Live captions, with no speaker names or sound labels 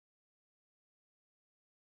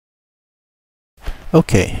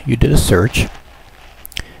Okay, you did a search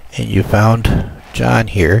and you found John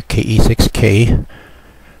here, KE6K,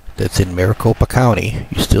 that's in Maricopa County.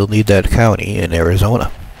 You still need that county in Arizona.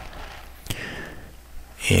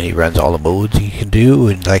 And he runs all the modes he can do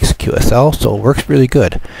and likes QSL, so it works really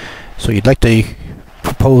good. So you'd like to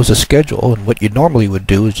propose a schedule, and what you normally would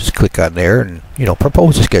do is just click on there and, you know,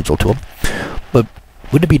 propose a schedule to him. But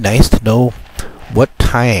wouldn't it be nice to know what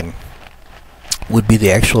time would be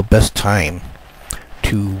the actual best time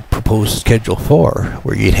to propose a schedule for,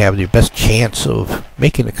 where you'd have the best chance of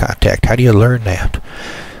making the contact? How do you learn that?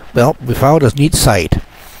 Well, we found a neat site,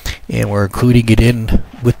 and we're including it in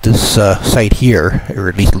with this site here, or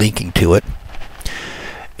at least linking to it.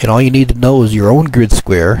 And all you need to know is your own grid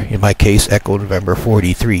square, in my case Echo November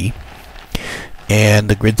 43, and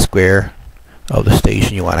the grid square of the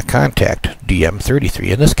station you want to contact,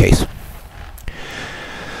 DM33 in this case.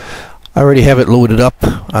 I already have it loaded up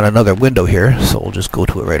on another window here, so we'll just go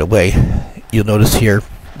to it right away. You'll notice here,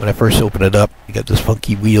 when I first open it up, you got this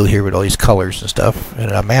funky wheel here with all these colors and stuff,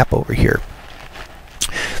 and a map over here.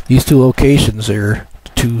 These two locations are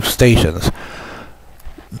two stations.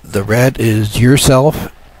 The red is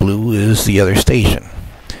yourself, blue is the other station.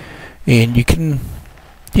 And you can,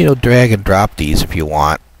 you know, drag and drop these if you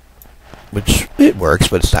want, which it works,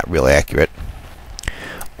 but it's not real accurate.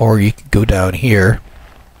 Or you can go down here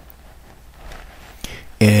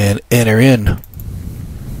and enter in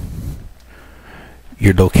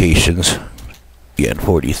your locations. Again,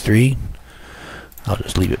 43. I'll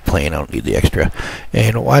just leave it plain, I don't need the extra.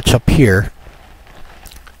 And watch up here,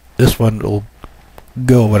 this one will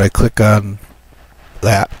go when I click on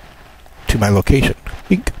that to my location.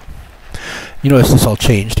 Bink. You notice this all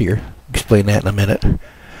changed here. Explain that in a minute.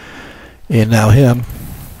 And now him,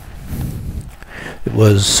 it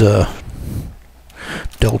was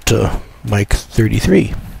Delta Mike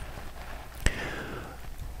 33.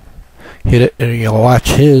 Hit it, and you'll watch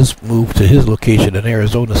his move to his location in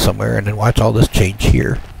Arizona somewhere, and then watch all this change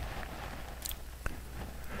here.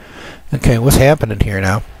 Okay, what's happening here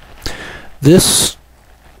now? This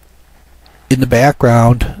in the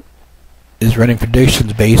background is running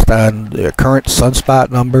predictions based on the current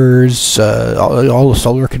sunspot numbers, all the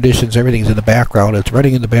solar conditions, everything's in the background. It's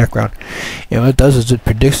running in the background, and what it does is it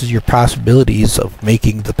predicts your possibilities of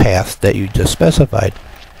making the path that you just specified.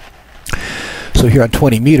 So here on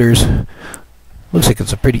 20 meters, looks like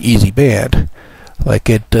it's a pretty easy band. Like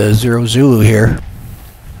at 0 Zulu here,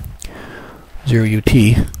 0 UT,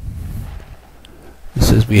 this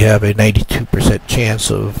says we have a 92% chance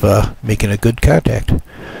of making a good contact.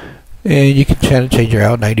 And you can kind of change your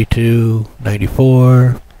out, 92,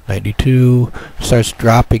 94, 92. Starts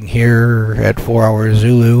dropping here at 4 hours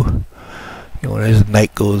Zulu. You know, as the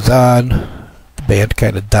night goes on, the band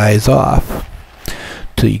kind of dies off.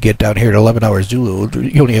 Till you get down here at 11 hours Zulu,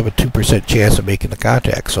 you only have a 2% chance of making the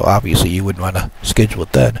contact, so obviously you wouldn't want to schedule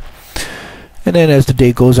it then. And then as the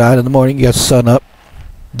day goes on in the morning, you got sun up,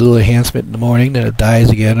 a little enhancement in the morning, then it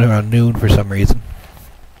dies again around noon for some reason.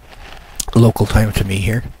 Local time to me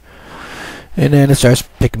here. And then it starts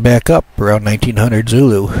picking back up around 1900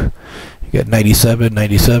 Zulu. You got 97,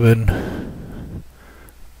 97,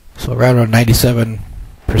 so around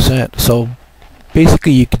 97%. So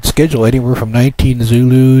basically you can schedule anywhere from 19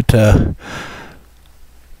 Zulu to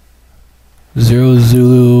 0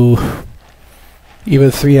 Zulu,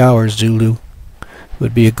 even 3 hours Zulu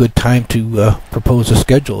would be a good time to propose a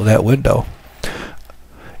schedule in that window.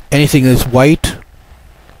 Anything that's white,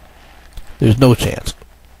 there's no chance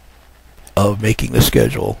of making the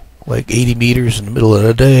schedule. Like 80 meters in the middle of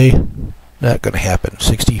the day, not going to happen.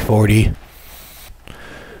 60, 40,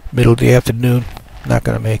 middle of the afternoon, not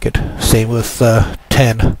going to make it. Same with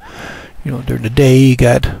 10. You know, during the day you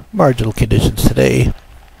got marginal conditions today.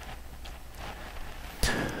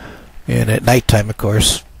 And at nighttime, of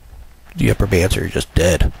course, the upper bands are just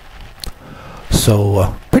dead.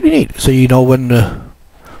 So, pretty neat. So you know when to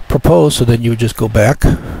propose, so then you would just go back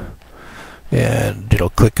and, you know,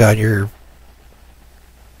 click on your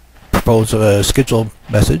propose a schedule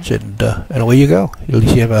message, and away you go. At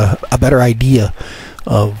least you have a better idea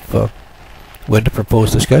of when to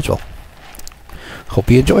propose the schedule. Hope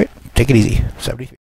you enjoy it. Take it easy. 73.